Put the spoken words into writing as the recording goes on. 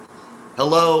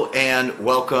Hello and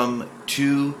welcome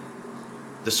to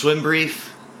the Swim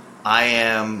Brief. I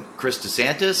am Chris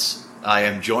DeSantis. I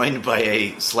am joined by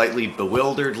a slightly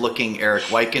bewildered looking Eric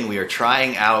Weichen. We are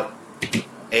trying out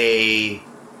a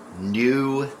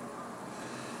new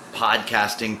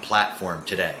podcasting platform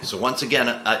today. So once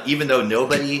again, even though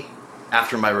nobody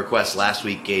after my request last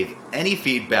week gave any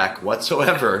feedback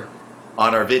whatsoever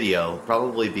on our video,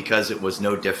 probably because it was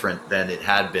no different than it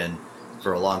had been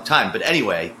for a long time. But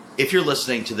anyway, if you're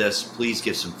listening to this, please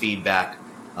give some feedback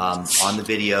on the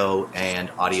video and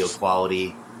audio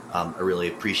quality. I really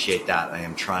appreciate that. I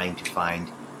am trying to find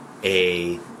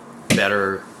a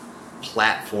better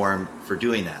platform for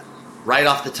doing that. Right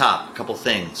off the top, a couple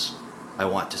things I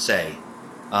want to say.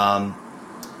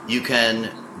 You can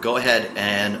go ahead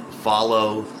and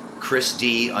follow Chris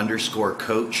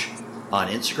D_coach on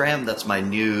Instagram. That's my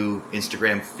new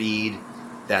Instagram feed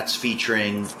that's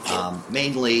featuring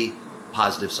mainly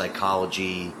positive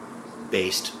psychology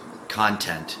based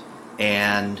content.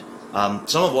 And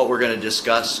some of what we're going to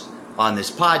discuss on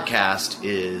this podcast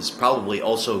is probably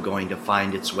also going to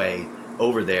find its way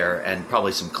over there, and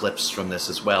probably some clips from this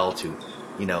as well to,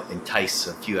 entice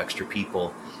a few extra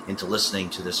people into listening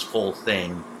to this full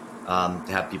thing, to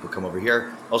have people come over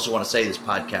here. Also want to say this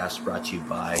podcast brought to you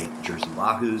by Jersey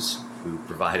Wahoos, who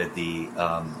provided the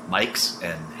mics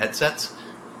and headsets,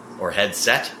 or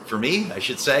headset for me, I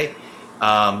should say.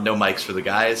 No mics for the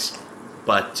guys,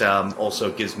 but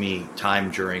also gives me time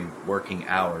during working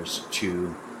hours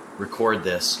to record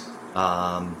this.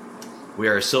 We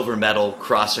are a silver medal,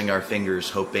 crossing our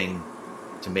fingers, hoping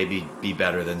to maybe be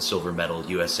better than silver medal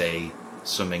USA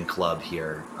Swimming Club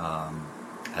here,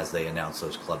 as they announce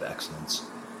those club excellence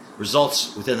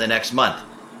results within the next month.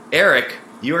 Eric,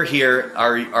 you're here.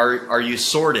 Are you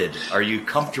sorted? Are you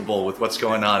comfortable with what's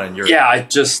going on in your? Yeah, I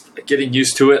just getting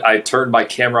used to it. I turned my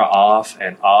camera off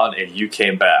and on, and you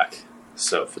came back.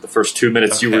 So for the first 2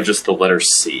 minutes, You were just the letter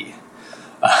C.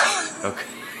 Okay.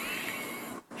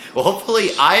 Well, hopefully,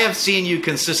 I have seen you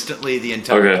consistently the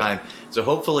entire time. So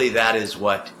hopefully, that is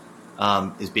what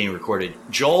is being recorded.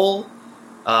 Joel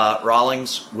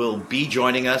Rawlings will be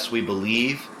joining us, we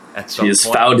believe, at some point. He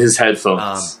has found his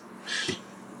headphones.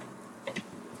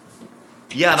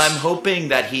 Yeah, and I'm hoping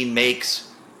that he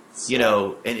makes,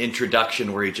 an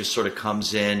introduction where he just sort of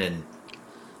comes in and,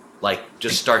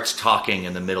 just starts talking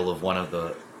in the middle of one of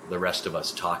the rest of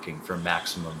us talking for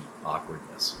maximum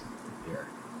awkwardness here.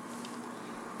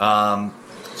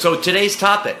 So today's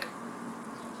topic,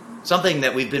 something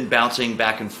that we've been bouncing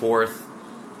back and forth,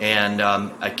 and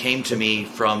it came to me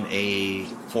from a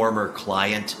former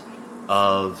client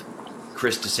of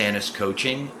Chris DeSantis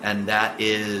coaching, and that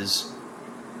is...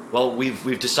 Well,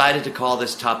 we've decided to call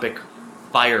this topic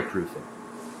fireproofing.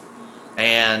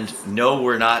 And no,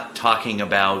 we're not talking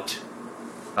about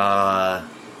the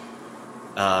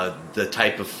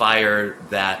type of fire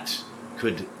that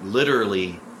could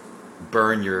literally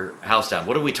burn your house down.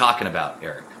 What are we talking about,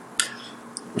 Eric?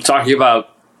 We're talking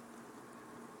about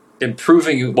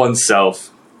improving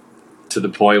oneself to the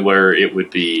point where it would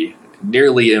be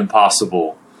nearly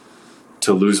impossible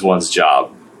to lose one's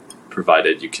job,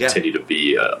 provided you continue to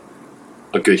be a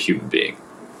good human being.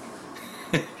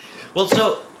 Well,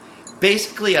 so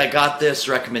basically I got this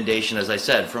recommendation, as I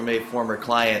said, from a former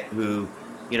client who,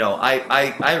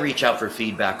 I reach out for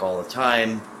feedback all the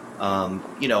time.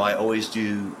 I always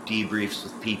do debriefs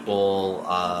with people.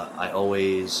 I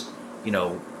always,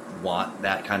 want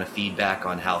that kind of feedback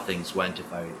on how things went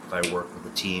if I work with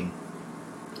a team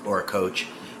or a coach.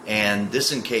 And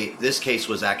this case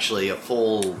was actually a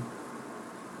full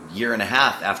year and a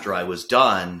half after I was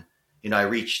done. I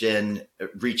reached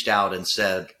out and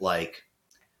said,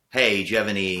 hey, do you have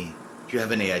any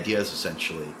ideas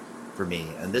essentially for me?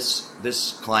 And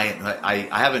this client, I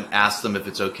haven't asked them if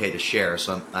it's okay to share,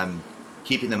 so I'm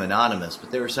keeping them anonymous,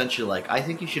 but they're essentially like, I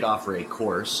think you should offer a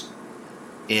course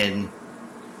in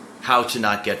how to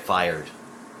not get fired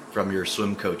from your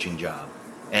swim coaching job.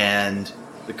 And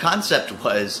the concept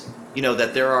was,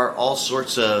 that there are all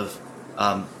sorts of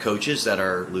coaches that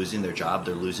are losing their job,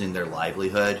 they're losing their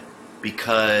livelihood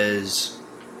because,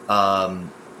 I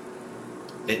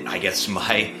guess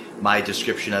my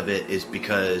description of it is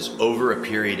because over a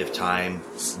period of time,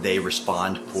 they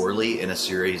respond poorly in a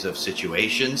series of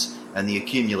situations, and the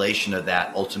accumulation of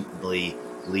that ultimately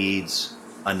leads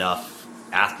enough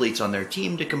athletes on their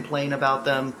team to complain about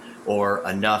them, or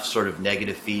enough sort of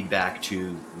negative feedback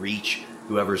to reach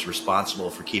whoever's responsible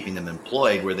for keeping them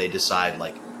employed, where they decide,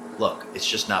 look, it's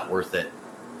just not worth it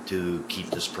to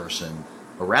keep this person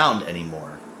around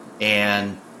anymore.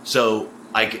 And so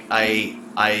I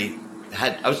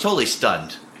was totally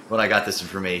stunned when I got this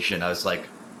information. I was like,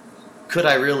 could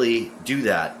I really do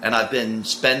that? And I've been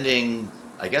spending,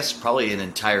 I guess, probably an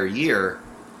entire year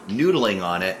noodling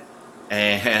on it,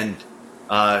 and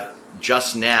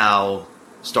just now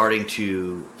starting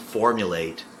to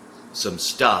formulate some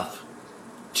stuff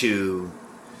to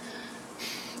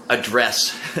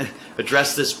address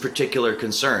this particular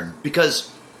concern. Because,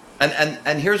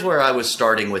 and here's where I was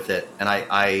starting with it, and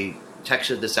I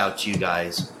texted this out to you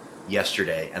guys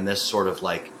yesterday, and this sort of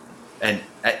like, and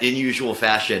in usual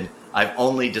fashion, I've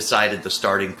only decided the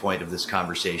starting point of this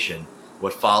conversation.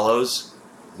 What follows,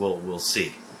 we'll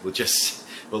see.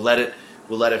 We'll let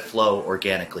it flow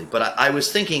organically. But I was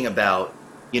thinking about,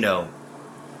 I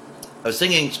was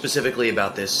thinking specifically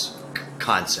about this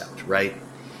concept, right?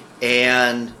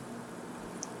 And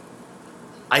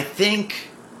I think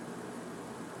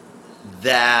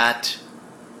that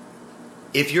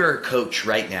if you're a coach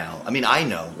right now, I mean, I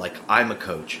know, like, I'm a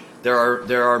coach. There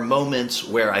are moments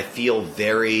where I feel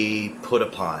very put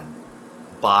upon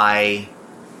by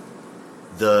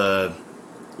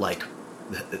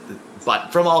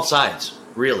but from all sides,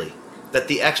 really, that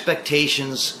the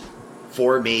expectations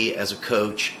for me as a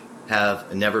coach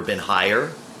have never been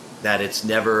higher, that I've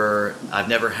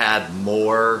never had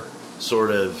more sort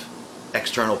of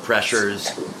external pressures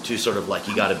to sort of like,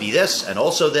 you got to be this and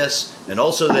also this and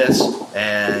also this.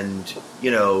 And,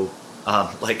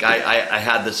 I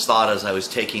had this thought as I was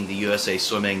taking the USA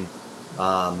Swimming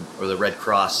or the Red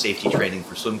Cross safety training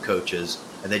for swim coaches,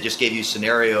 and they just gave you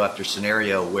scenario after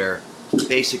scenario where the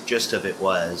basic gist of it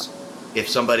was, if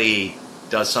somebody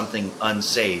does something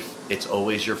unsafe, it's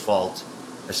always your fault,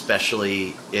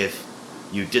 especially if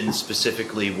you didn't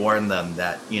specifically warn them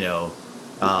that,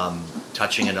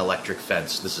 touching an electric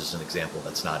fence, this is an example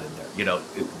that's not in there,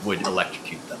 it would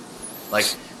electrocute them. Like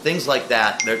things like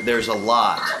that, there's a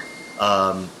lot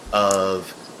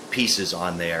of pieces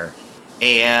on there.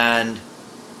 And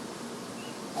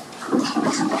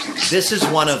this is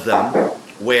one of them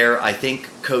where I think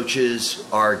coaches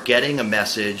are getting a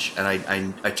message, and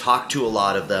I talk to a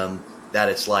lot of them, that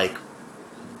it's like,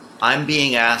 I'm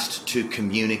being asked to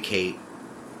communicate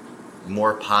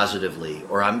more positively,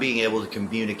 or I'm being able to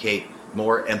communicate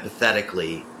more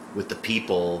empathetically with the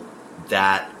people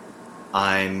that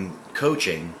I'm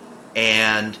coaching.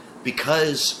 And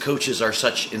because coaches are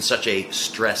in such a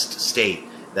stressed state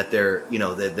that they're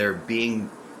being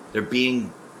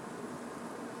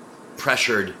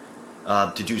pressured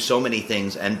to do so many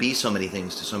things and be so many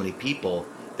things to so many people,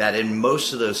 that in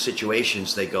most of those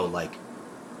situations they go like,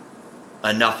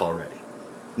 enough already.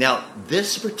 Now,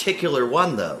 this particular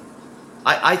one, though,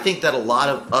 I think that a lot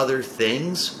of other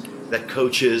things that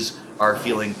coaches are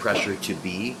feeling pressure to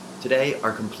be today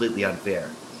are completely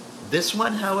unfair. This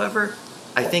one, however,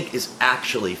 I think is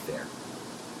actually fair.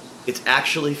 It's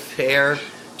actually fair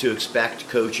to expect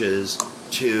coaches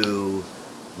to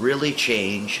really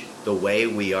change the way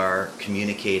we are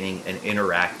communicating and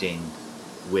interacting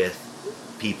with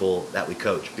people that we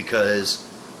coach, because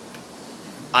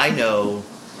I know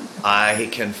I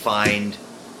can find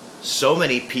so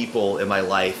many people in my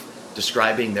life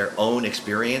describing their own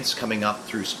experience coming up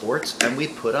through sports, and we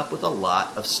put up with a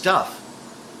lot of stuff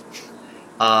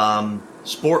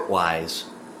sport-wise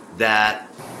that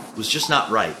was just not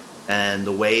right. And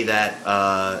the way that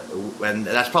and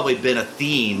that's probably been a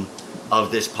theme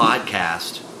of this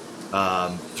podcast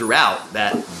throughout,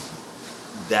 that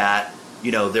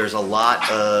there's a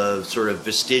lot of sort of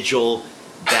vestigial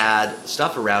bad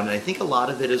stuff around, and I think a lot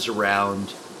of it is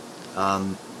around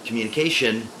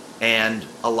communication, and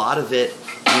a lot of it,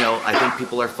 I think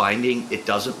people are finding it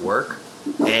doesn't work,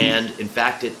 and in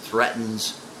fact it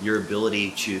threatens your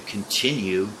ability to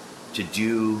continue to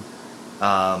do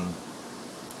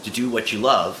what you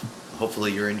love.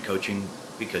 Hopefully you're in coaching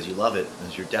because you love it,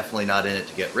 because you're definitely not in it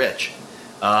to get rich.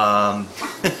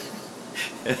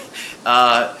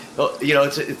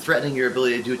 It's threatening your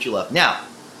ability to do what you love. Now,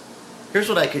 here's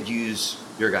what I could use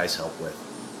your guys' help with,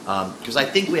 because I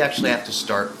think we actually have to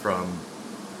start from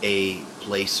a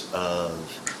place of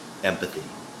empathy.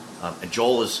 And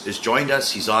Joel has joined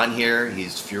us. He's on here.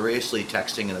 He's furiously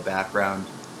texting in the background,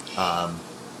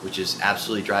 which is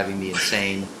absolutely driving me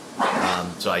insane.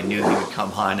 So I knew he would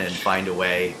come on and find a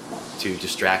way to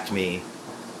distract me.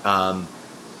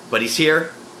 But he's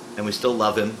here, and we still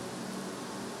love him.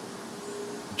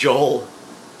 Joel,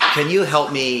 can you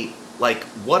help me? Like,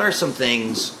 what are some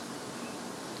things,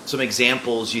 some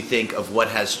examples you think of what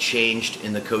has changed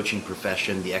in the coaching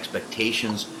profession, the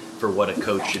expectations for what a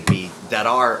coach should be, that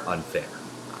are unfair?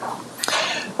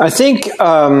 I think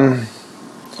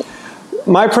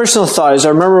my personal thought is, I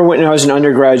remember when I was an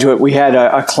undergraduate, we had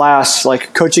a class, like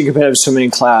a coaching competitive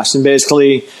swimming class, and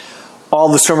basically all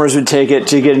the swimmers would take it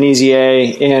to get an easy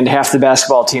A, and half the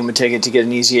basketball team would take it to get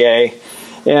an easy A.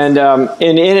 And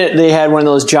in it, they had one of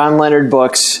those John Leonard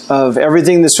books of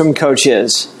everything the swim coach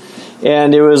is.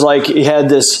 And it was like he had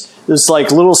this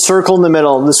like little circle in the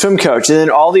middle, the swim coach, and then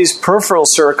all these peripheral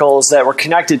circles that were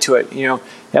connected to it. You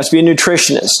have to be a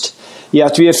nutritionist, you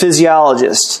have to be a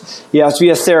physiologist, you have to be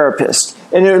a therapist,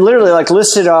 and it literally like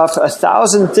listed off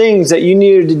 1,000 things that you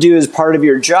needed to do as part of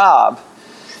your job.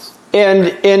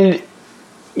 And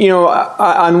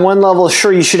on one level,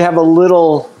 sure, you should have a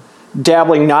little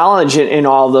dabbling knowledge in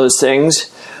all those things,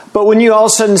 but when you all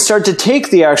of a sudden start to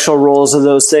take the actual roles of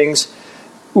those things,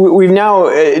 we've now,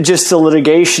 just the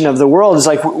litigation of the world is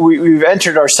like we've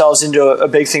entered ourselves into a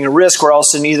big thing of risk where all of a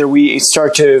sudden either we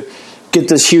start to get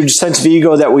this huge sense of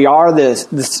ego that we are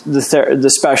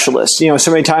the specialist.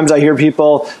 So many times I hear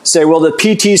people say, well, the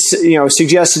PT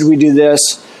suggested we do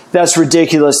this. That's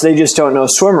ridiculous. They just don't know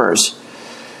swimmers.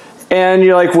 And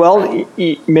you're like, well,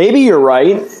 maybe you're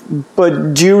right,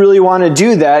 but do you really want to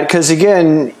do that? Because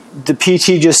again, the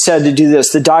PT just said to do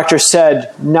this. The doctor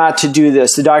said not to do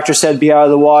this. The doctor said be out of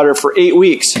the water for 8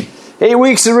 weeks. 8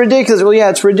 weeks is ridiculous. Well, yeah,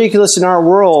 it's ridiculous in our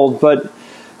world. But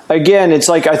again, it's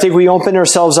like I think we open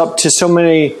ourselves up to so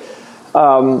many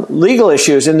legal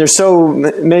issues. And there's so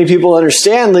many people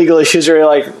understand legal issues are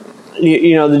like,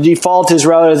 the default is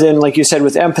rather than, like you said,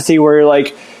 with empathy, where you're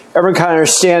like, everyone kind of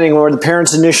understanding where the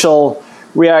parent's initial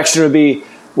reaction would be,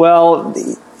 well,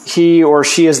 he or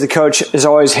she as the coach has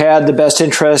always had the best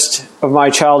interest of my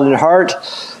child in heart.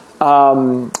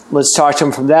 Let's talk to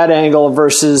them from that angle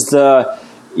versus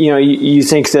you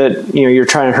think that, you're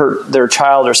trying to hurt their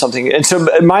child or something. And so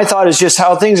my thought is just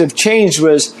how things have changed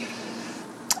was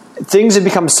things have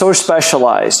become so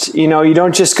specialized. You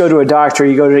don't just go to a doctor,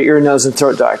 you go to an ear, nose, and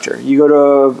throat doctor. You go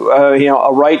to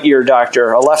a right ear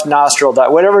doctor, a left nostril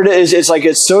doctor, whatever it is. It's like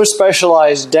it's so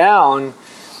specialized down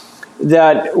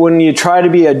that when you try to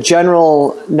be a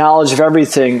general knowledge of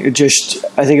everything,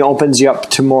 I think it opens you up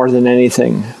to more than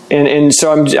anything. And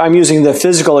so I'm using the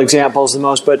physical examples the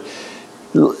most, but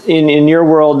in your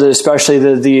world, especially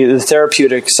the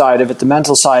therapeutic side of it, the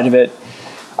mental side of it,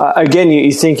 again,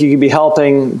 you think you could be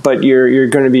helping, but you're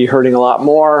going to be hurting a lot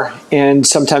more. And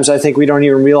sometimes I think we don't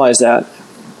even realize that.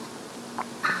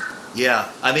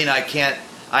 Yeah, I mean, I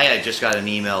just got an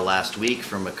email last week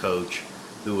from a coach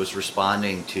who was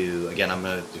responding to, again, I'm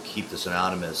going to keep this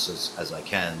anonymous as I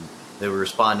can. They were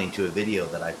responding to a video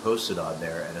that I posted on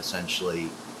there and essentially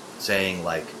saying,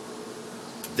 like,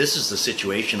 this is the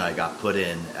situation I got put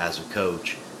in as a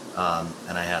coach.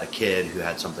 And I had a kid who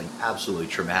had something absolutely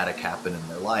traumatic happen in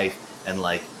their life. And,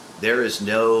 like, there is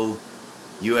no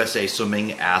USA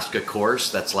Swimming Ask a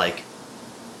course that's like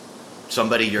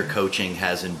somebody you're coaching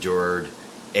has endured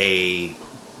a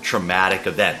traumatic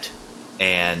event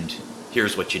and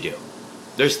here's what you do.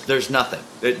 There's nothing.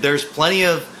 There's plenty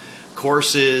of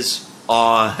courses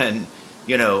on,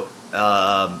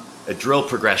 a drill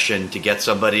progression to get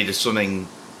somebody to swimming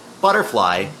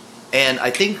butterfly. And I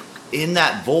think in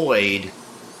that void,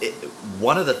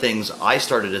 one of the things I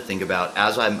started to think about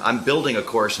as I'm building a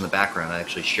course in the background, I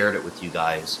actually shared it with you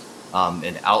guys,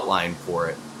 an outline for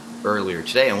it earlier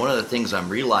today. And one of the things I'm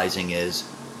realizing is,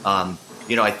 I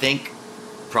think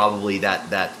probably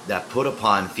that put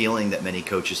upon feeling that many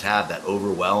coaches have, that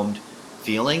overwhelmed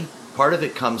feeling, part of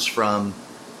it comes from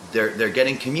they're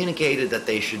getting communicated that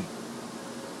they should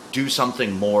do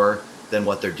something more than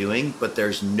what they're doing, but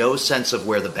there's no sense of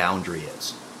where the boundary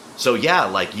is. So yeah,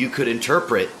 like you could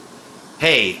interpret,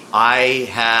 hey,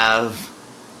 I've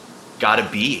got to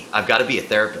be a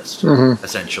therapist,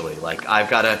 essentially. Like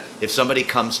if somebody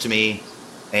comes to me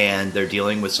and they're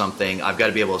dealing with something, I've got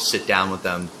to be able to sit down with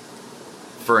them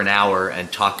for an hour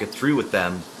and talk it through with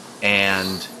them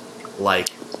and like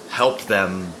help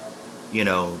them,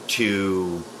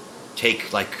 to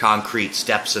take like concrete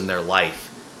steps in their life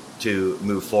to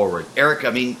move forward. Eric,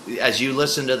 I mean, as you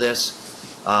listen to this,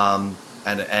 and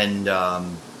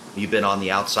you've been on the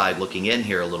outside looking in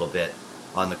here a little bit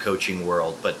on the coaching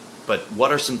world, but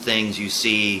what are some things you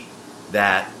see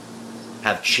that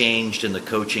have changed in the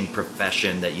coaching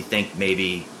profession that you think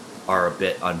maybe are a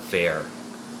bit unfair?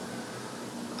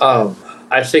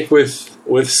 I think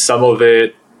with some of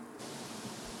it,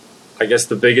 I guess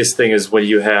the biggest thing is when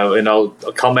you have, and I'll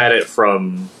come at it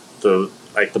from the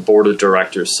board of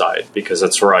directors side, because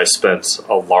that's where I spent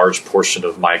a large portion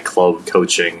of my club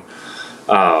coaching,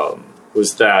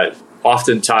 was that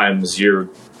oftentimes your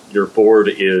board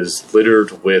is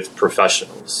littered with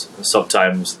professionals.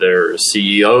 Sometimes they're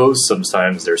CEOs,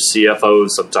 sometimes they're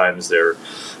CFOs, sometimes they're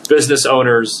business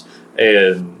owners,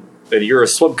 and you're a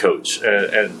swim coach.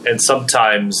 And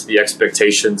sometimes the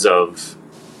expectations of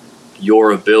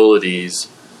your abilities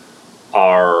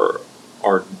are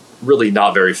really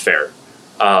not very fair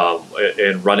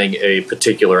in running a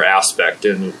particular aspect.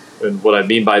 And what I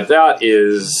mean by that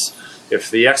is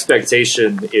if the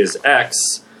expectation is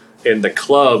X and the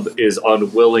club is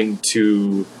unwilling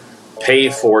to pay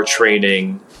for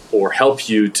training or help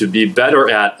you to be better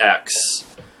at X,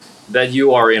 then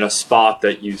you are in a spot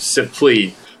that you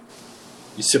simply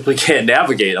can't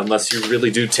navigate unless you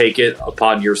really do take it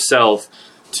upon yourself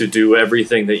to do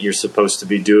everything that you're supposed to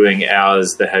be doing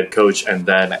as the head coach, and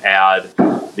then add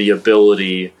the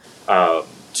ability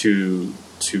to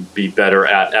be better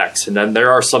at X. And then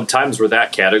there are some times where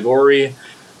that category,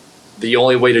 the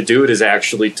only way to do it is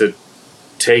actually to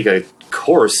take a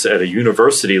course at a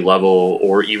university level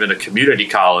or even a community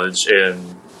college,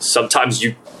 and sometimes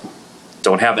you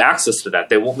don't have access to that.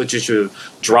 They won't let you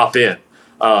drop in.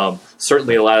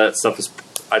 Certainly a lot of that stuff is,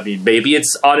 maybe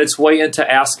it's on its way into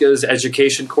ASCA's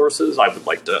education courses. I would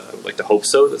like to hope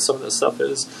so, that some of this stuff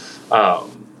is.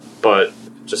 But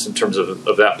just in terms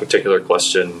of that particular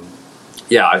question,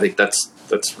 yeah, I think that's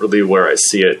really where I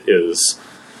see it, is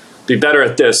be better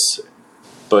at this,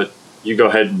 but you go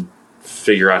ahead and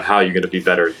figure out how you're going to be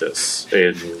better at this.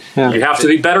 And you have to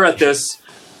be better at this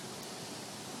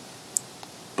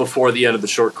before the end of the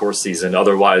short course season.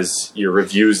 Otherwise, your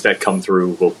reviews that come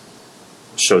through will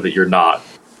show that you're not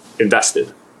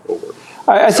invested.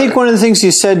 I think one of the things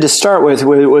you said to start with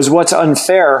was what's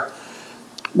unfair.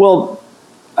 Well,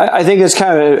 I think it's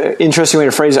kind of an interesting way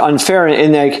to phrase it, unfair,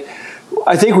 in that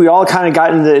I think we all kind of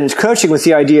got into coaching with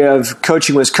the idea of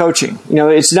coaching was coaching.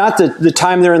 It's not the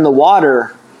time they're in the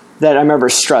water that I'm ever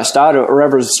stressed out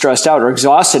or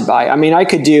exhausted by. I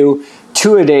could do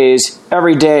 2-a-days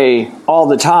every day, all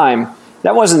the time.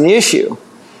 That wasn't the issue.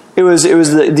 It was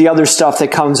the other stuff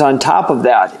that comes on top of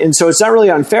that. And so it's not really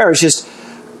unfair. It's just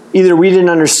either we didn't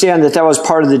understand that was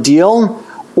part of the deal,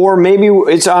 or maybe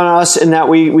it's on us in that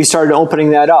we started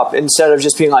opening that up instead of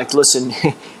just being like, listen,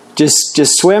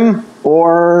 just swim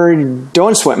or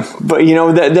don't swim. But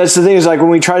that's the thing, is like when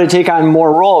we try to take on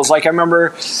more roles. Like I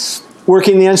remember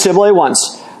working the NCAA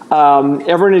once.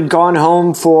 Everyone had gone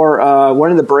home for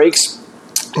one of the breaks.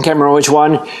 I can't remember which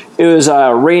one. It was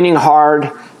raining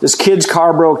hard. This kid's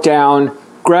car broke down.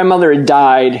 Grandmother had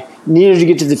died. Needed to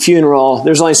get to the funeral.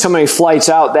 There's only so many flights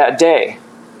out that day.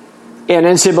 And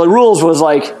NCAA rules was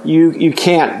like, you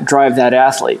can't drive that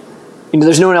athlete.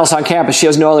 There's no one else on campus. She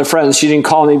has no other friends. She didn't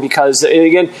call me because,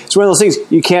 again, it's one of those things.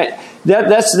 You can't.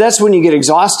 That's when you get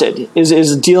exhausted.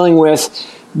 Is dealing with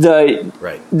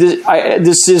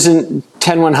this isn't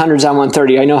 10-100s on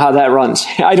 130. I know how that runs.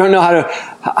 I don't know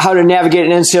how to navigate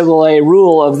an NCAA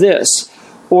rule of this.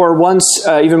 Or once,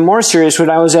 even more serious, when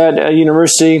I was at a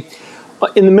university,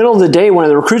 in the middle of the day, one of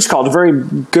the recruits called, a very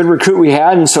good recruit we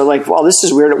had, and so like, well, this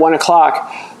is weird, at 1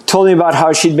 o'clock, told me about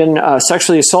how she'd been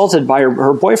sexually assaulted by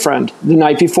her boyfriend the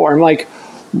night before. I'm like,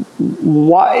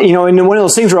 why? And one of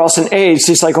those things where all of a sudden, A, it's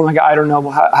just like, oh my God, I don't know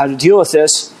how to deal with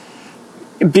this.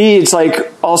 B, it's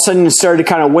like all of a sudden it started to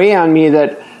kind of weigh on me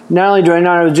that not only do I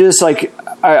not know how to do this, like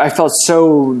I felt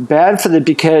so bad for the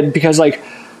kid because like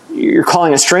you're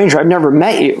calling a stranger. I've never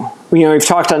met you. We've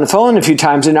talked on the phone a few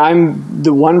times, and I'm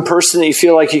the one person that you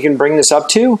feel like you can bring this up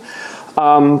to.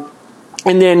 And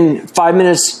then 5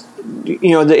 minutes,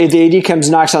 the AD comes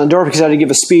and knocks on the door because I had to give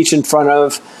a speech in front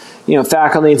of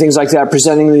faculty and things like that,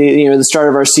 presenting the start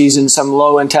of our season, some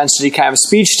low intensity kind of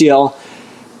speech deal.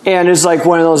 And it's like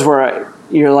one of those where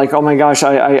you're like, oh my gosh,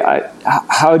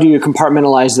 how do you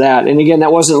compartmentalize that? And again,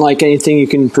 that wasn't like anything you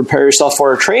can prepare yourself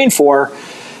for or train for.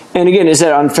 And again, is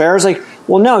that unfair? It's like,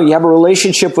 well, no, you have a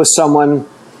relationship with someone,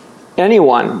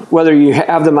 anyone, whether you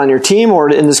have them on your team or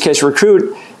in this case,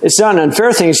 recruit. It's not an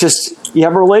unfair thing. It's just you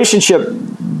have a relationship.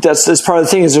 That's part of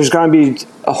the thing, is there's going to be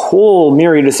a whole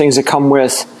myriad of things that come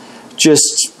with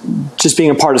just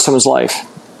being a part of someone's life.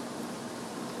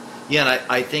 Yeah, and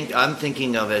I think I'm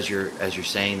thinking of as you're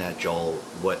saying that, Joel,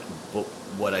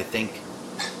 what I think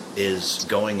is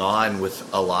going on with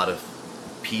a lot of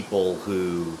people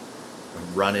who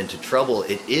run into trouble.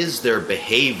 It is their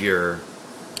behavior,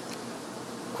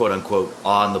 quote unquote,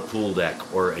 on the pool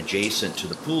deck or adjacent to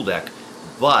the pool deck.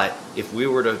 But if we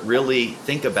were to really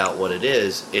think about what it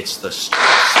is, it's the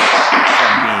stress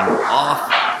from being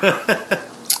off.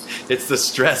 It's the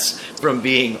stress from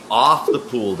being off the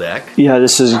pool deck. Yeah,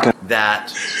 this is good.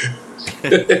 That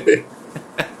the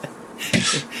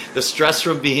stress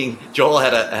from being, Joel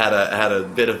had a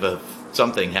bit of a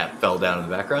something fell down in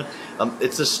the background.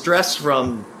 It's the stress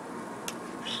from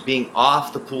being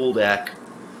off the pool deck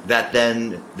that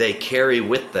then they carry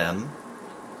with them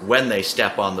when they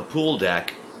step on the pool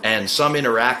deck, and some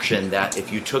interaction that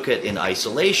if you took it in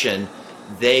isolation,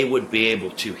 they would be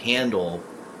able to handle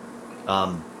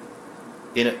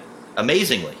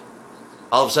amazingly.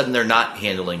 All of a sudden, they're not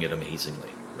handling it amazingly.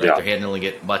 Right? Yeah. They're handling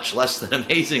it much less than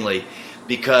amazingly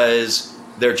because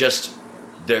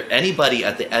anybody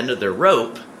at the end of their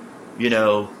rope,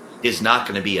 is not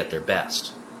going to be at their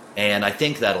best. And I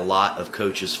think that a lot of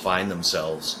coaches find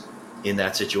themselves in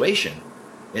that situation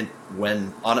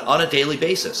when on a daily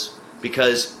basis.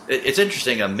 Because it's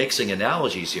interesting, I'm mixing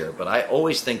analogies here, but I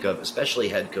always think of, especially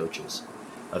head coaches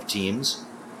of teams,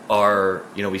 are,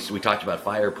 we talked about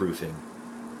fireproofing.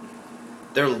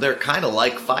 They're kind of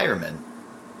like firemen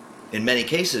in many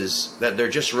cases, that they're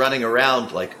just running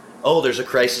around like, oh, there's a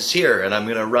crisis here, and I'm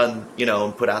going to run,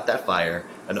 and put out that fire.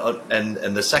 And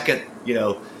the second,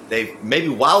 they maybe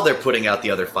while they're putting out the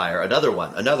other fire, another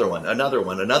one,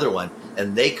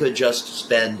 and they could just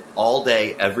spend all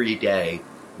day, every day,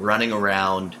 running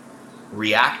around,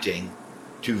 reacting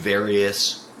to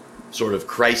various sort of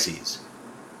crises.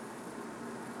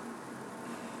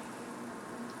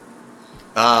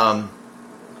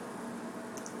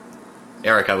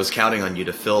 Eric, I was counting on you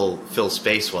to fill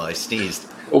space while I sneezed.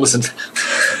 It wasn't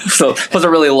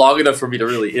really long enough for me to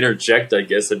really interject, I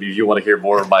guess. I mean, if you want to hear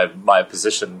more of my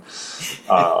position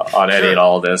on any and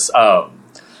all of this.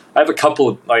 I have a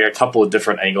couple of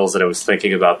different angles that I was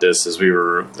thinking about this as we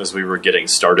were getting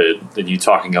started, and you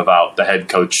talking about the head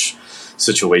coach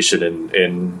situation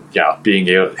and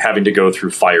having to go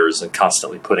through fires and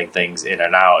constantly putting things in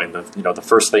and out. And the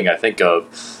first thing I think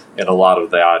of in a lot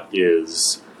of that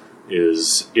is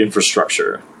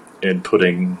infrastructure and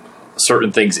putting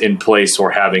certain things in place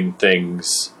or having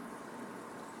things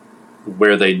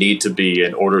where they need to be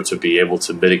in order to be able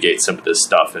to mitigate some of this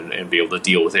stuff and be able to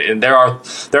deal with it. And there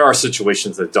are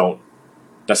situations that don't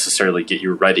necessarily get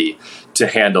you ready to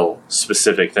handle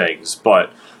specific things,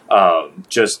 but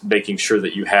just making sure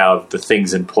that you have the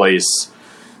things in place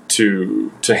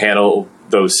to handle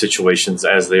those situations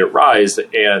as they arise,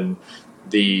 and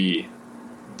the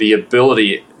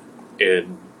ability,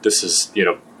 and this is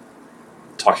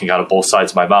talking out of both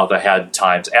sides of my mouth. I had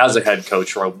times as a head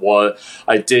coach where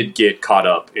I did get caught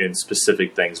up in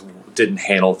specific things, didn't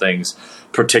handle things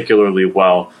particularly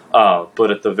well.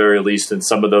 But at the very least, in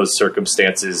some of those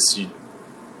circumstances,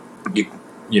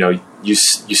 you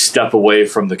step away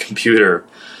from the computer.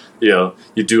 You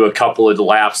do a couple of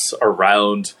laps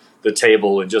around the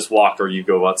table and just walk, or you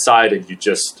go outside and you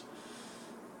just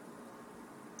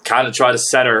kind of try to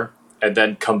center, and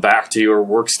then come back to your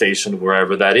workstation,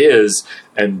 wherever that is,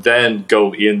 and then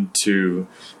go into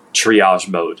triage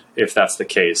mode, if that's the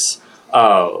case.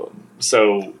 So,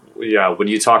 when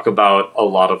you talk about a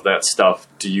lot of that stuff,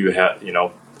 do you have,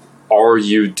 are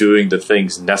you doing the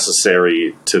things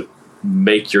necessary to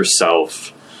make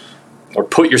yourself or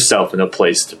put yourself in a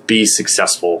place to be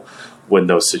successful when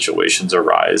those situations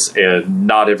arise? And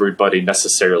not everybody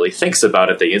necessarily thinks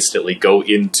about it. They instantly go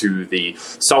into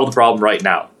solve the problem right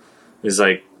now. Is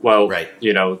like, well, right.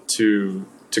 To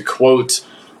quote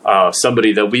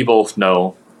somebody that we both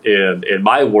know in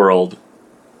my world,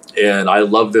 and I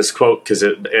love this quote because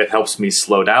it helps me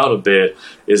slow down a bit,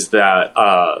 is that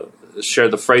shared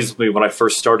the phrase with me when I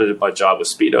first started my job with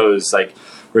Speedo. Is like,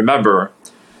 remember,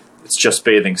 it's just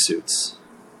bathing suits.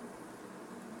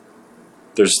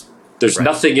 There's right.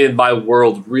 Nothing in my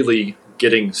world really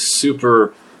getting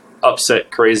super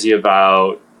upset, crazy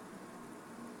about,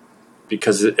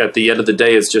 because at the end of the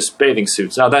day, it's just bathing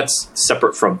suits. Now, that's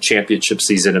separate from championship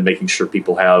season and making sure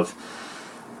people have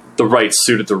the right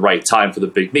suit at the right time for the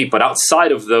big meet. But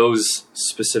outside of those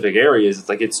specific areas, it's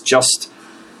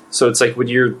like when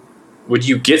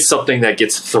you get something that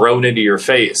gets thrown into your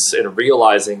face and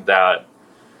realizing that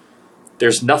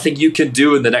there's nothing you can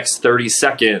do in the next 30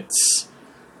 seconds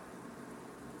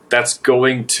that's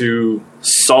going to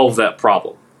solve that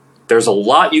problem. There's a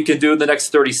lot you can do in the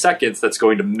next 30 seconds that's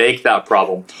going to make that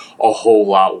problem a whole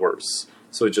lot worse.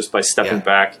 So just by stepping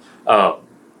back, and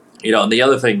the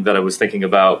other thing that I was thinking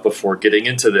about before getting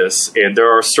into this, and there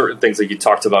are certain things that you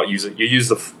talked about using. You use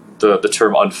the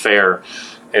term unfair,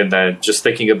 and then just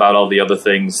thinking about all the other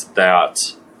things that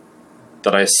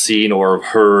I've seen or have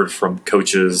heard from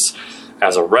coaches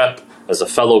as a rep, as a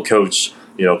fellow coach.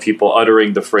 People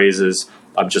uttering the phrases,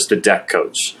 "I'm just a deck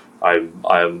coach." I'm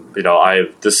on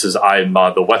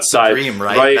the wet side. Dream,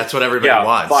 right? That's what everybody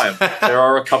wants. Fine. There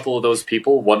are a couple of those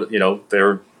people.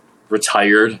 They're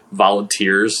retired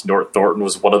volunteers. North Thornton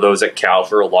was one of those at Cal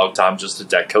for a long time, just a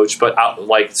deck coach. But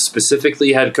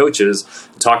specifically head coaches,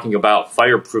 talking about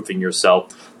fireproofing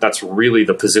yourself, that's really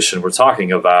the position we're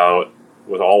talking about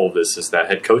with all of this, is that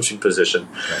head coaching position.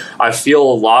 Right. I feel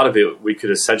a lot of it, we could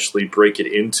essentially break it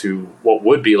into what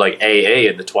would be like AA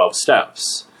in the 12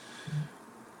 steps.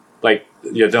 like,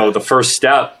 the first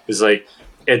step is like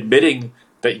admitting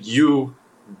that you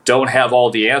don't have all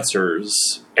the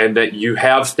answers and that you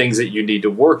have things that you need to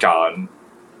work on,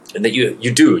 and that you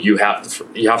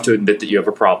have to admit that you have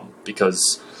a problem,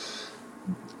 because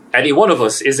any one of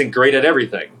us isn't great at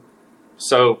everything.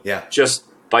 So just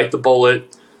bite the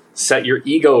bullet, set your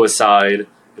ego aside,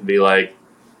 and be like,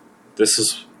 this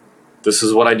is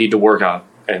what I need to work on,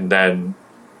 and then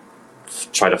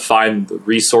try to find the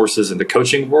resources in the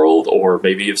coaching world, or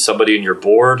maybe if somebody in your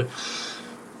board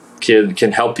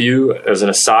can help you as an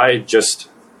aside. Just,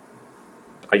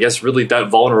 I guess, really that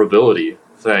vulnerability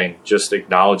thing, just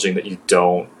acknowledging that you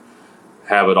don't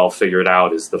have it all figured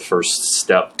out, is the first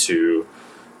step to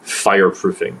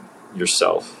fireproofing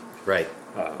yourself. Right.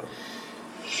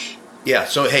 Yeah.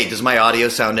 So, hey, does my audio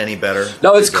sound any better?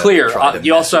 No, it's clear.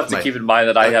 You also have to keep in mind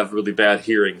that I have really bad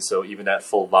hearing, so even at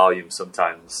full volume,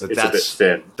 sometimes it's a bit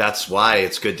thin. That's why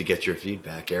it's good to get your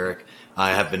feedback, Eric.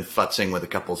 I have been futzing with a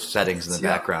couple of settings in the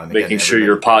background. Making sure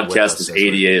your podcast is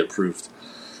ADA approved.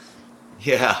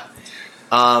 Yeah.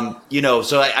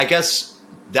 So I guess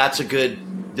this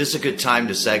is a good time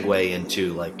to segue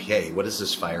into, like, hey, what does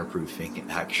this fireproofing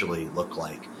actually look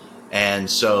like? And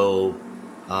so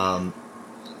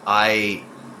I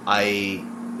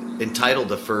entitled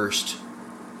the first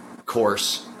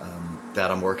course that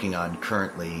I'm working on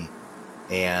currently,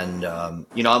 and I'm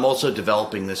also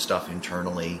developing this stuff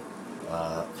internally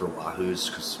for Wahoos,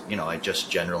 because I just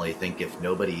generally think if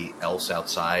nobody else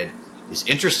outside is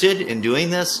interested in doing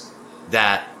this,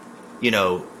 that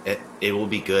it will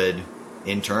be good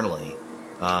internally,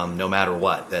 no matter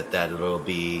what. That it will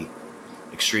be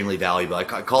extremely valuable. I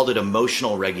called it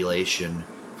emotional regulation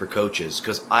for coaches,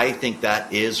 because I think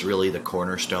that is really the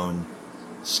cornerstone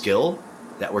skill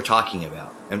that we're talking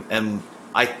about. And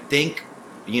I think,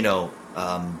 people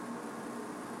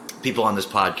on this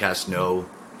podcast know,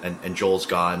 and Joel's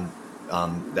gone,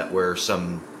 that we're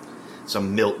some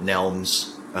Milton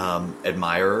Elms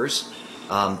admirers.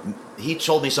 He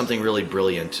told me something really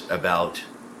brilliant about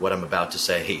what I'm about to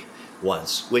say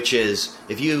once, which is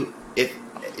if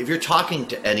you're talking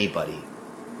to anybody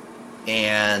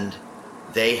and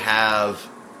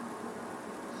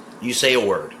you say a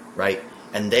word, right?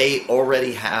 And they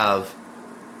already have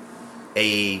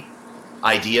a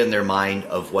idea in their mind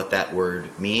of what that word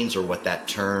means or what that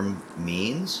term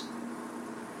means,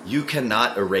 you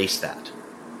cannot erase that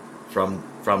from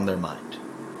their mind.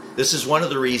 This is one of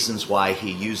the reasons why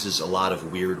he uses a lot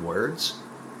of weird words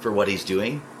for what he's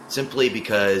doing, simply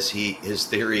because his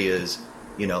theory is,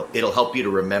 it'll help you to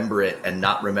remember it and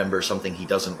not remember something he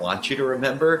doesn't want you to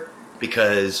remember,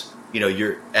 because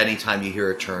anytime you hear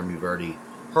a term you've already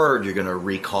heard, you're going to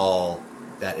recall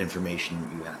that information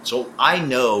you had. So I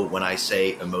know when I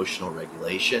say emotional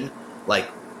regulation, like,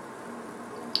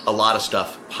 a lot of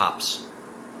stuff pops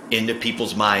into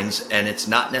people's minds, and it's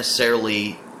not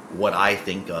necessarily what I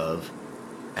think of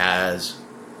as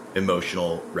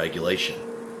emotional regulation.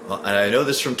 And I know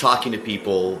this from talking to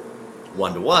people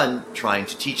one-to-one, trying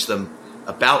to teach them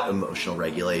about emotional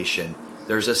regulation.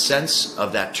 There's a sense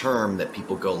of that term that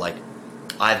people go like,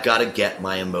 I've got to get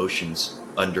my emotions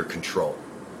under control.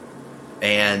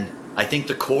 And I think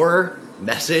the core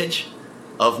message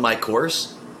of my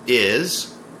course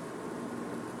is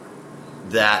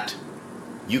that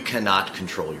you cannot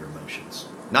control your emotions,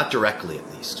 not directly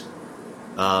at least.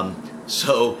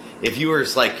 So if you were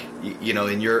like,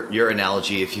 in your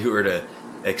analogy, if you were to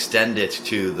extend it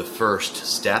to the first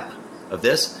step of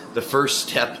this, the first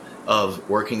step of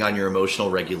working on your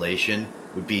emotional regulation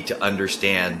would be to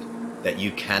understand that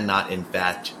you cannot, in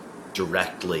fact,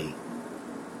 directly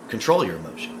control your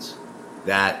emotions.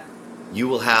 That you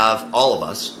will have, all of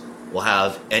us will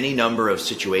have any number of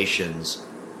situations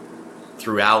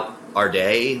throughout our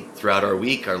day, throughout our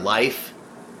week, our life,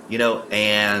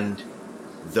 and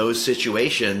those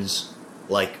situations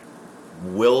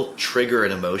will trigger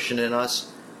an emotion in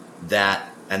us that,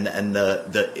 and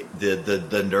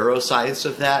the neuroscience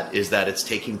of that is that it's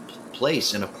taking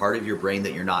place in a part of your brain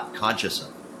that you're not conscious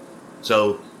of.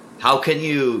 So how can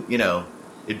you,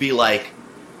 it'd be like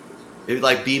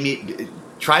me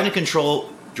trying to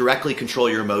directly control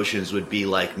your emotions would be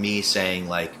like me saying,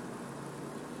 like,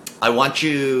 I want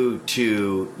you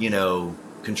to,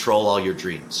 control all your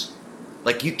dreams.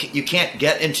 Like, you can't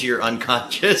get into your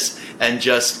unconscious and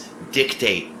just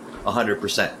dictate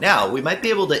 100%. Now, we might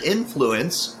be able to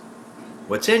influence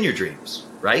what's in your dreams,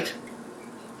 right?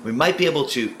 We might be able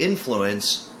to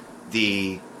influence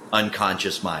the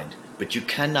unconscious mind, but you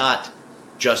cannot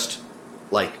just,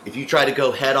 if you try to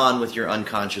go head on with your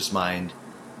unconscious mind,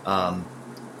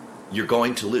 you're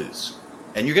going to lose.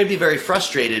 And you're going to be very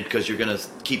frustrated because you're going to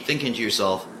keep thinking to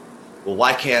yourself, well,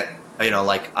 why can't,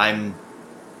 like I'm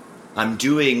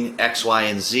doing X, Y,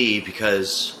 and Z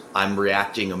because I'm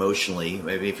reacting emotionally.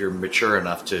 Maybe if you're mature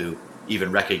enough to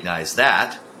even recognize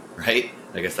that, right?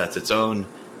 I guess that's its own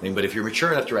thing. But if you're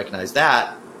mature enough to recognize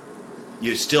that,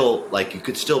 you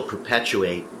could still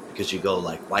perpetuate, because you go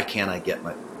like, why can't I get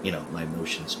my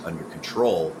emotions under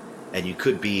control? And you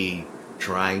could be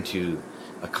trying to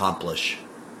accomplish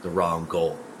the wrong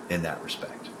goal in that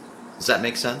respect. Does that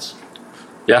make sense?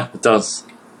 Yeah, it does.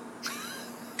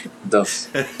 It does.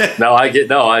 It's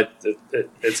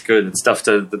good. It's tough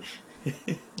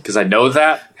because I know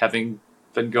that, having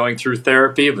been going through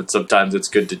therapy, but sometimes it's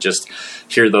good to just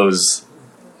hear those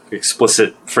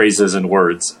explicit phrases and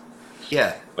words.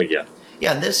 Yeah. Like, yeah.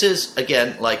 Yeah, and this is,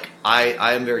 again, like,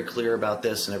 I am very clear about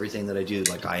this and everything that I do.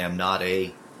 Like, I am not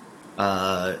a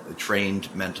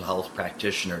trained mental health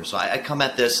practitioner. So I come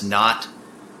at this not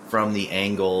from the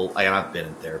angle, I've been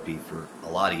in therapy for a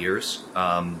lot of years.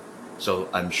 So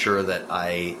I'm sure that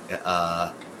I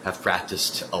have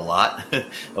practiced a lot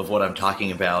of what I'm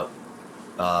talking about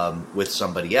with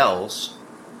somebody else.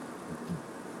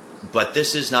 But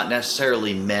this is not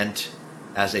necessarily meant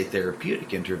as a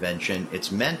therapeutic intervention.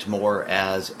 It's meant more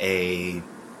as I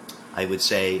would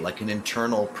say, like an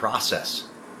internal process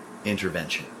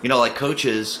intervention. Like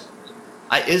coaches,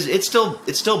 it's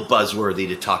still buzzworthy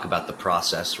to talk about the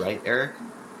process, right, Eric?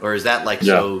 Or is that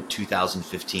so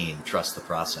 2015? Trust the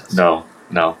process. No.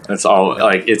 It's all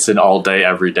like it's an all day,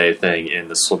 everyday thing in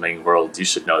the swimming world. You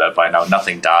should know that by now.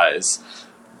 Nothing dies.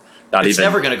 It's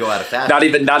never going to go out of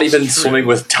fashion. Not even swimming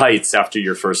with tights after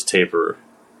your first taper.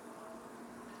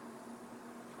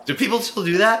 Do people still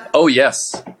do that? Oh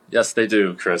yes, they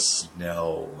do, Chris.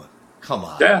 No, come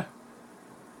on. Yeah,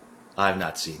 I've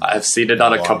not seen that. I've seen it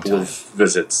on a couple of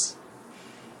visits.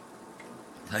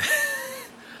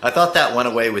 I thought that went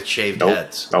away with shaved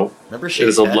heads. Nope. Remember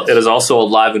shaved heads? It is also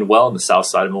alive and well in the south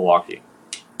side of Milwaukee.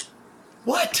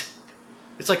 What?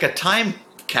 It's like a time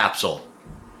capsule.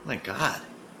 Oh my God.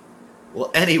 Well,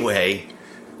 anyway,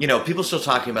 people still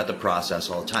talking about the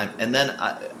process all the time. And then,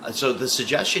 so the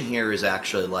suggestion here is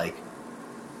actually like,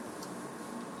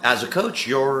 as a coach,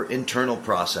 your internal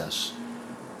process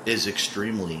is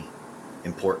extremely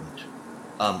important.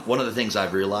 One of the things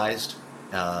I've realized,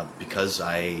 because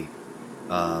I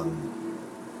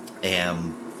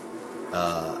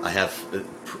I have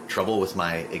trouble with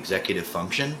my executive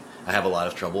function. I have a lot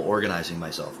of trouble organizing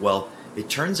myself. Well, it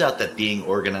turns out that being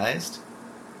organized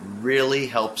really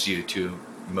helps you to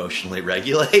emotionally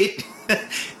regulate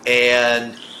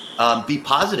and be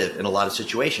positive in a lot of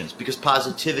situations, because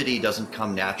positivity doesn't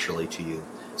come naturally to you.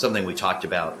 Something we talked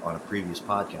about on a previous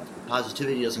podcast. But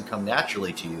positivity doesn't come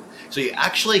naturally to you. So you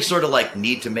actually sort of like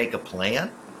need to make a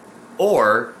plan,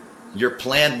 or your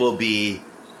plan will be,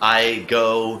 I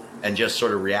go and just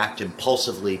sort of react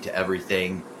impulsively to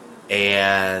everything,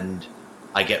 and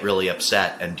I get really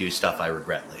upset and do stuff I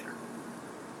regret later.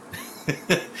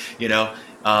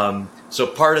 So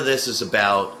part of this is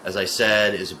about, as I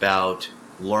said, is about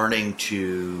learning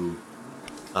to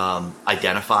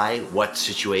identify what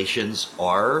situations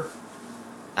are,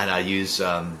 and I use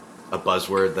a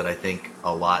buzzword that I think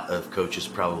a lot of coaches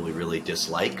probably really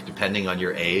dislike, depending on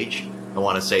your age. I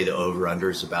want to say the over-under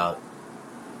is about,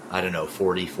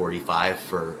 40, 45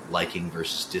 for liking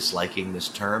versus disliking this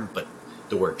term, but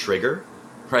the word trigger,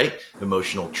 right?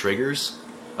 Emotional triggers.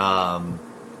 I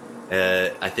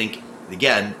think,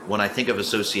 again, when I think of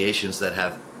associations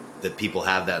that people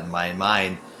have that in my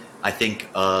mind, I think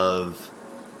of,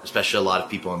 especially a lot of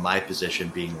people in my position,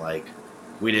 being like,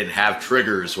 we didn't have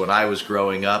triggers when I was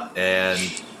growing up, and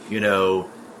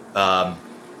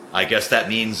I guess that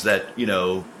means that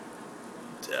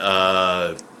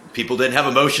people didn't have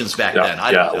emotions back then.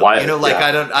 I don't know. Why,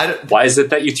 I don't. Why is it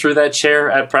that you threw that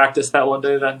chair at practice that one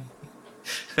day then?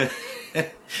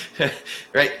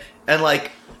 Right, and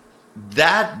like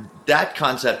that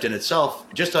concept in itself,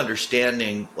 just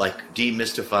understanding, like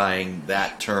demystifying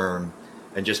that term,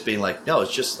 and just being like, no,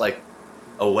 it's just like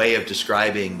a way of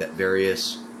describing that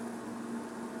various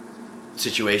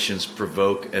situations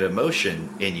provoke an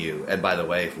emotion in you. And by the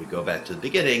way, if we go back to the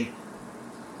beginning,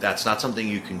 that's not something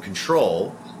you can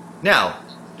control. Now,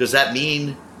 does that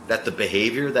mean that the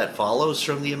behavior that follows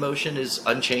from the emotion is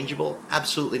unchangeable?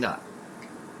 Absolutely not.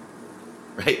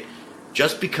 Right?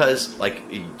 Just because, like,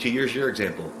 to use your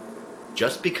example,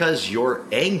 just because you're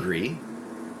angry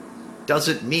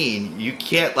doesn't mean you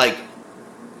can't, like,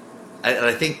 and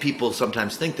I think people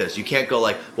sometimes think this, you can't go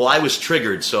like, well, I was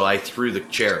triggered, so I threw the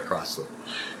chair across the,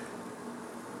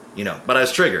 but I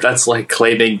was triggered. That's like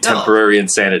claiming temporary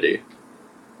insanity.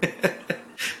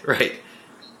 Right.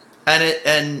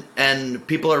 And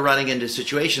people are running into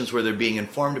situations where they're being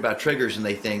informed about triggers, and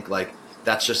they think like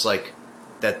that's just like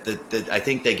that. I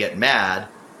think they get mad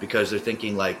because they're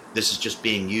thinking like this is just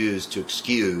being used to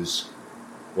excuse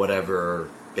whatever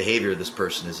behavior this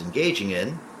person is engaging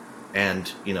in.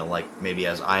 And, like maybe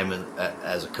as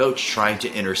as a coach trying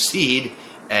to intercede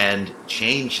and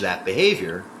change that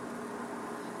behavior.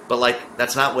 But like,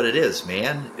 that's not what it is,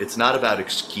 man. It's not about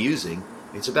excusing.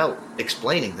 It's about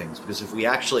explaining things. Because if we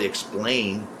actually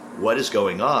explain what is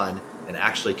going on and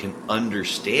actually can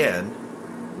understand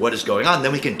what is going on,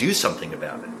 then we can do something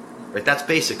about it. Right? That's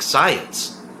basic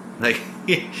science. Like,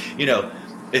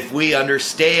 if we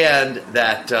understand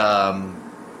that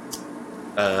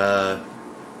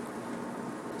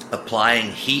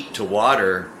applying heat to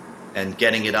water and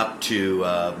getting it up to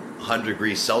 100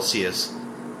 degrees Celsius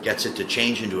gets it to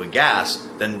change into a gas,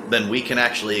 then we can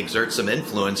actually exert some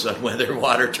influence on whether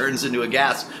water turns into a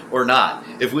gas or not.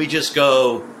 If we just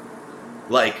go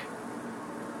like,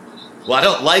 well, I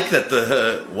don't like that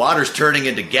the water's turning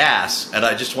into gas and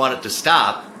I just want it to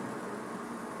stop,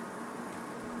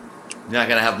 you're not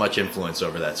going to have much influence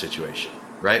over that situation,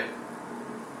 right?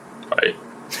 Right.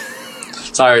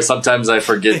 Sorry, sometimes I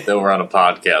forget that we're on a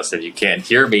podcast and you can't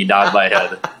hear me nod my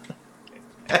head.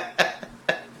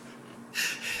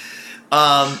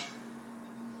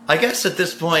 I guess at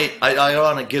this point, I don't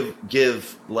want to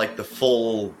give like the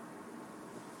full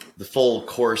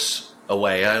course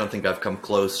away. I don't think I've come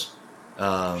close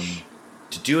to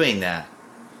doing that,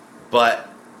 but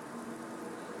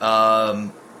I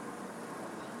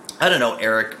don't know,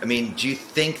 Eric. I mean, do you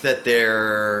think that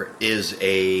there is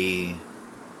a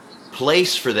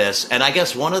place for this? And I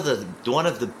guess one of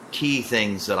the key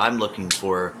things that I'm looking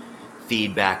for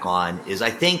feedback on is, I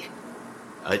think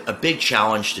a big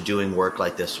challenge to doing work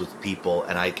like this with people,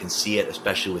 and I can see it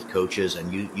especially with coaches,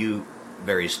 and you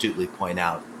very astutely point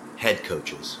out head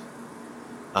coaches,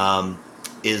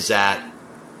 is that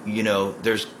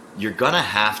you're gonna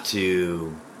have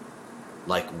to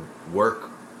like work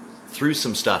through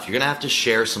some stuff. You're gonna have to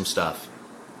share some stuff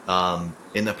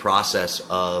in the process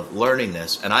of learning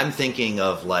this. And I'm thinking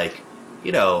of like,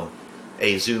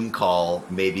 a Zoom call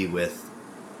maybe with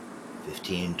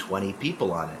 15, 20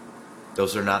 people on it.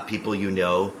 Those are not people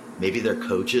maybe they're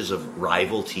coaches of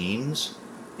rival teams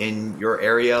in your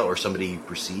area or somebody you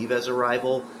perceive as a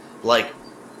rival. Like,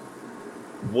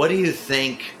 what do you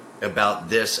think about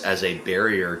this as a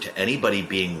barrier to anybody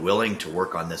being willing to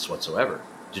work on this whatsoever?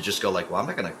 To just go like, well, I'm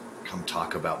not going to come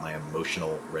talk about my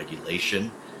emotional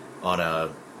regulation on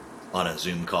a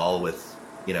Zoom call with,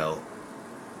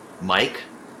 Mike,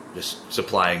 just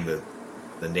supplying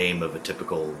the name of a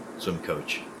typical swim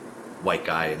coach, white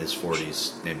guy in his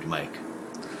 40s named Mike.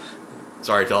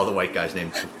 Sorry to all the white guys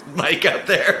named Mike out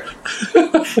there.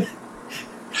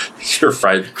 Your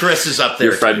friend Chris is up there.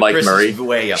 Your friend Mike Chris Murray. is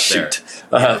way up there.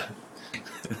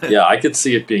 Yeah, I could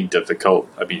see it being difficult.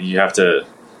 I mean, you have to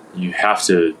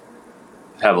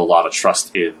have a lot of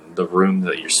trust in the room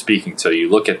that you're speaking to. You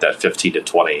look at that 15 to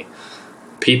 20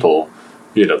 people,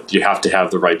 you have to have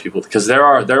the right people, because there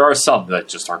are some that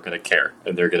just aren't going to care,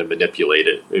 and they're going to manipulate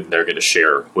it, and they're going to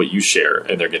share what you share,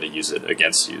 and they're going to use it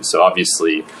against you. So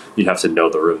obviously you have to know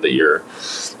the room that you're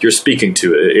speaking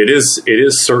to. It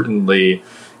is certainly,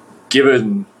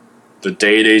 given the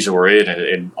day and age that we're in,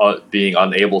 and being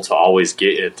unable to always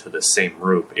get into the same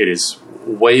room, it is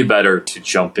way better to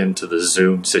jump into the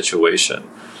Zoom situation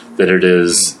than it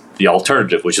is the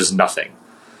alternative, which is nothing.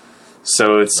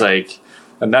 So it's like,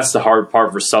 and that's the hard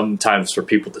part sometimes for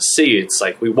people to see. It's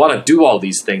like, we want to do all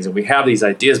these things and we have these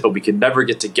ideas, but we can never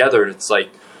get together. And it's like,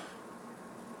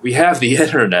 we have the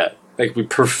internet. Like,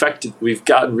 we've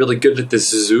gotten really good at this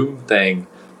Zoom thing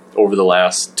over the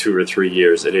last 2 or 3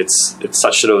 years. And it's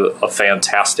such a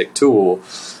fantastic tool.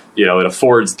 It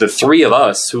affords the three of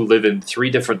us who live in 3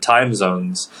 different time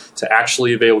zones to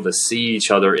actually be able to see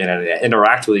each other and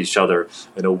interact with each other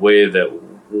in a way that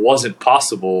wasn't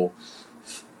possible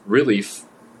really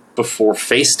before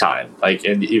FaceTime.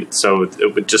 So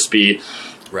it would just be,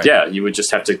 right. Yeah, you would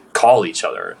just have to call each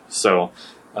other. So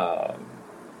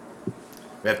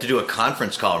we have to do a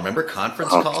conference call. Remember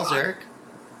conference calls, God. Eric?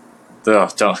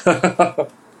 Don't.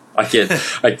 I can't.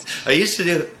 I used to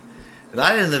do,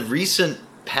 not in the recent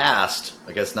past,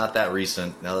 I guess not that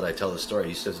recent, now that I tell the story, I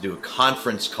used to have to do a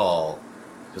conference call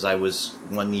because I was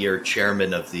 1 year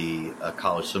chairman of the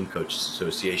College Swim Coaches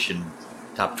Association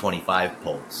top 25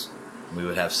 polls. And we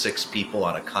would have 6 people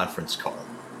on a conference call.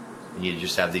 And you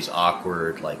just have these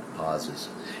awkward pauses.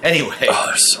 Anyway,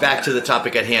 back to the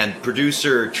topic at hand.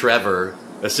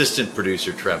 Assistant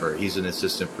producer Trevor, he's an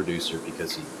assistant producer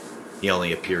because he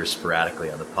only appears sporadically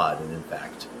on the pod. And in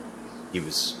fact, he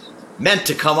was meant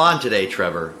to come on today,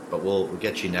 Trevor, but we'll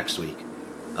get you next week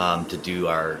to do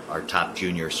our top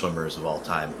junior swimmers of all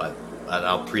time. But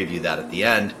I'll preview that at the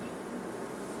end.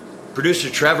 Producer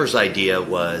Trevor's idea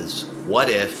was, what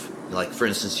if, like for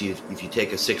instance, if you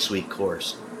take a 6-week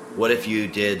course, what if you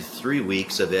did 3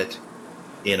 weeks of it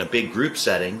in a big group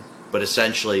setting, but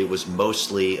essentially it was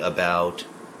mostly about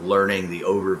learning the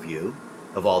overview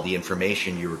of all the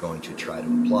information you were going to try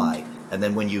to apply. And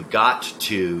then when you got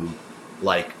to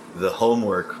like the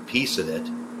homework piece of it,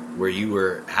 where you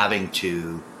were having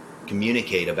to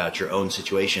communicate about your own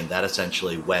situation, that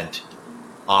essentially went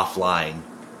offline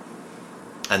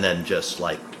and then just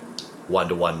like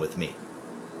one-to-one with me.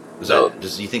 Do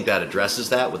you think that addresses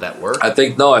that? Would that work? I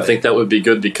think that would be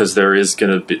good, because there is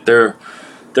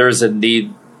a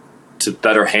need to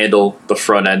better handle the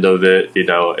front end of it,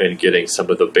 and getting some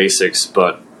of the basics.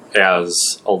 But as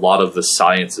a lot of the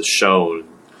science has shown,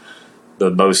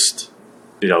 the most,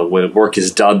 when work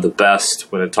is done the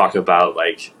best, when I talk about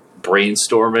like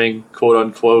brainstorming, quote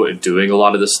unquote, and doing a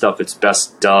lot of this stuff, it's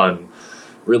best done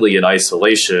really in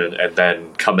isolation, and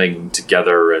then coming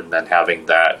together and then having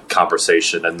that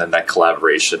conversation and then that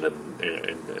collaboration and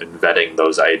vetting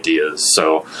those ideas.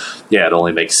 So yeah, it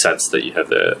only makes sense that you have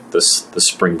the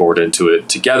springboard into it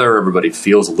together. Everybody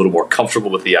feels a little more comfortable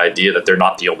with the idea that they're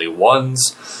not the only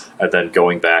ones, and then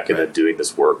going back and then doing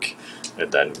this work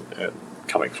and then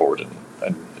coming forward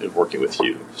and working with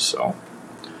you. So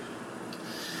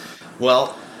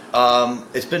well,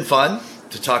 it's been fun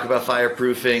to talk about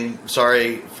fireproofing.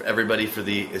 Sorry for everybody for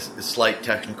the slight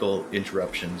technical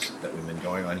interruptions that we've been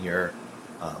going on here.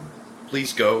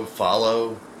 Please go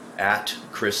follow at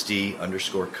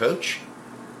Christy_coach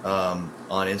on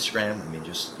Instagram. I mean,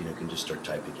 just you can just start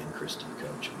typing in Christy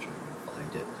Coach. I'm sure you're going to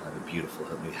find it. I have a beautiful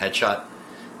new headshot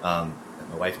that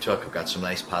my wife took. I've got some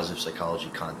nice positive psychology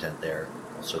content there.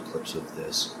 Also clips of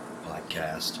this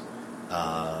podcast.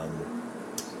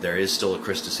 There is still a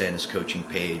Chris DeSantis coaching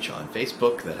page on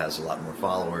Facebook that has a lot more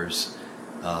followers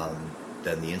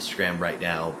than the Instagram right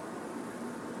now.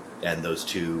 And those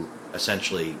two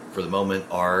essentially, for the moment,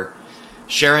 are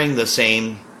sharing the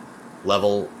same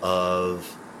level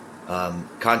of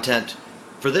content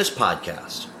for this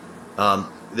podcast.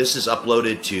 This is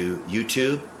uploaded to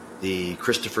YouTube, the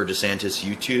Christopher DeSantis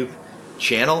YouTube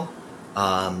channel.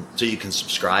 So you can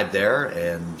subscribe there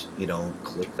and,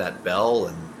 click that bell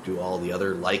and do all the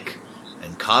other like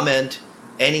and comment.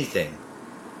 Anything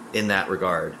in that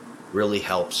regard really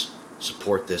helps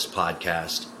support this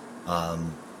podcast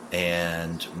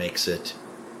and makes it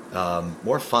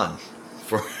more fun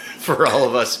for all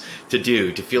of us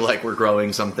to feel like we're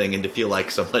growing something and to feel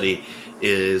like somebody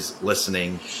is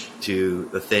listening to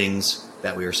the things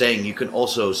that we are saying. You can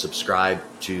also subscribe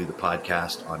to the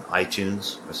podcast on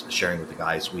iTunes. Sharing with the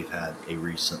guys, we've had a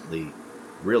recently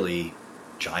really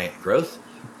giant growth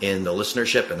in the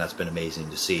listenership, and that's been amazing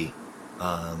to see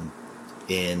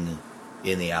in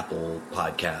the Apple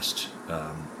podcast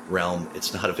realm.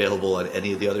 It's not available on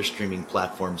any of the other streaming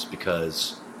platforms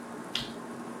because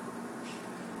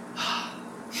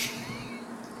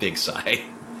big sigh,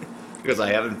 because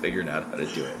I haven't figured out how to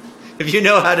do it. If you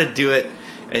know how to do it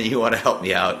and you want to help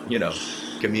me out,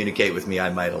 communicate with me, I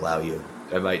might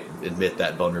admit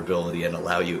that vulnerability and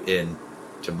allow you in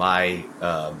to my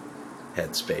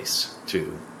headspace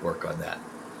to work on that.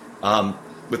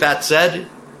 With that said,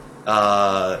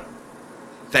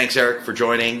 thanks, Eric, for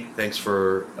joining. Thanks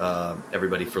for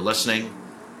everybody for listening.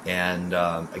 And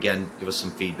again, give us some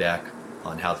feedback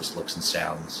on how this looks and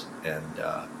sounds. And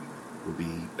we'll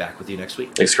be back with you next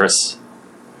week. Thanks, Chris.